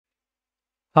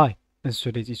In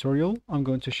today's tutorial, I'm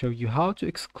going to show you how to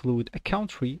exclude a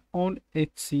country on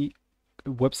Etsy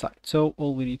website. So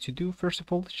all we need to do, first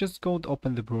of all, is just go and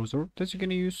open the browser that you're going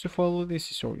to use to follow this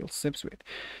tutorial steps with.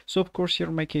 So of course, here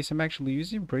in my case, I'm actually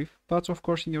using Brave, but of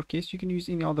course, in your case, you can use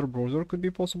any other browser, could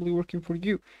be possibly working for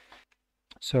you.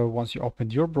 So once you open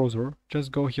your browser,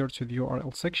 just go here to the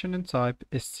URL section and type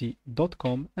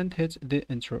etsy.com and hit the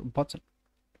enter button.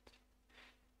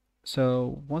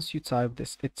 So once you type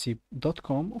this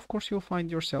etsy.com, of course you'll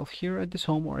find yourself here at this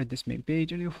home or at this main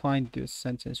page, and you'll find this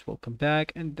sentence welcome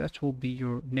back, and that will be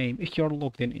your name if you're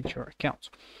logged in into your account.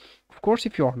 Of course,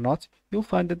 if you are not, you'll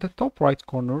find at the top right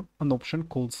corner an option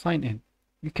called sign in.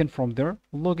 You can from there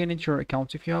log in into your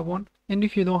account if you have one, and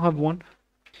if you don't have one,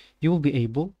 you will be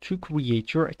able to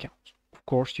create your account. Of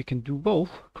course, you can do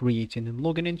both, creating and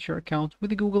logging into your account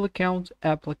with a Google account,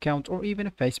 Apple account, or even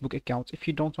a Facebook account if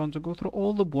you don't want to go through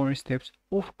all the boring steps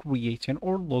of creating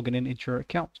or logging in into your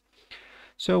account.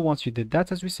 So once you did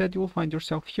that, as we said, you will find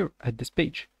yourself here at this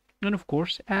page. And of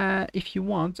course, if you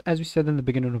want, as we said in the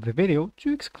beginning of the video,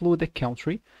 to exclude a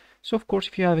country. So of course,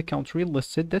 if you have a country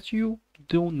listed that you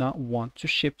do not want to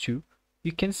ship to,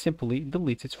 you can simply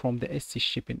delete it from the Etsy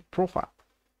shipping profile.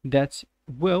 That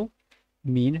will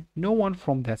mean no one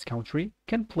from that country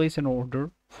can place an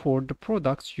order for the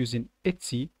products using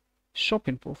Etsy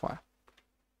shopping profile.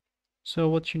 So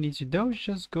what you need to do is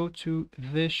just go to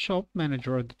the shop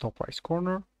manager at the top right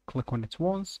corner, click on it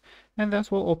once, and that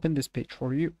will open this page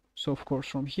for you. So of course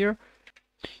from here,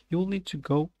 you'll need to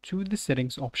go to the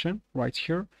settings option right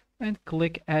here and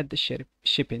click add the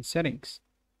shipping settings.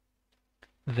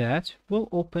 That will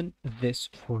open this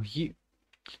for you.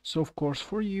 So of course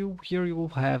for you, here you will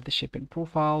have the shipping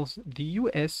profiles, the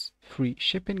US free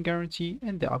shipping guarantee,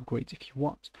 and the upgrades if you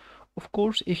want. Of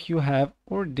course, if you have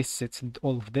already set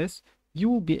all of this, you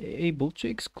will be able to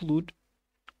exclude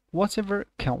whatever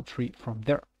country from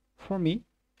there. For me,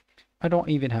 I don't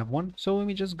even have one, so let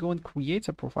me just go and create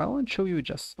a profile and show you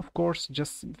just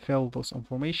fill those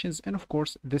informations, and of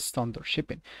course this standard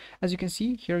shipping. As you can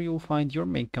see here, you will find your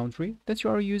main country that you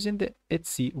are using the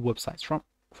Etsy websites from.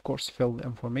 Of course, fill the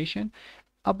information.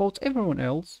 About everyone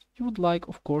else, you would like,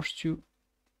 of course, to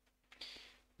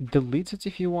delete it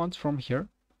if you want from here,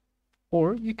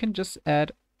 or you can just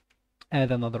add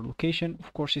another location.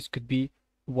 Of course, it could be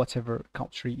whatever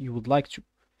country you would like to.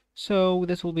 So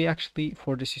this will be actually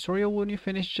for this tutorial. When you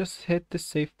finish, just hit the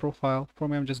save profile. For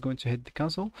me, I'm just going to hit the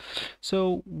cancel.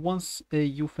 So once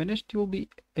you finished, you will be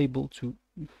able to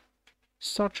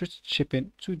start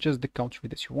shipping to just the country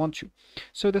that you want to.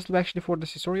 So this will actually for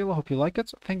this tutorial. I hope you like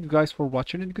it. Thank you guys for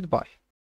watching, and goodbye.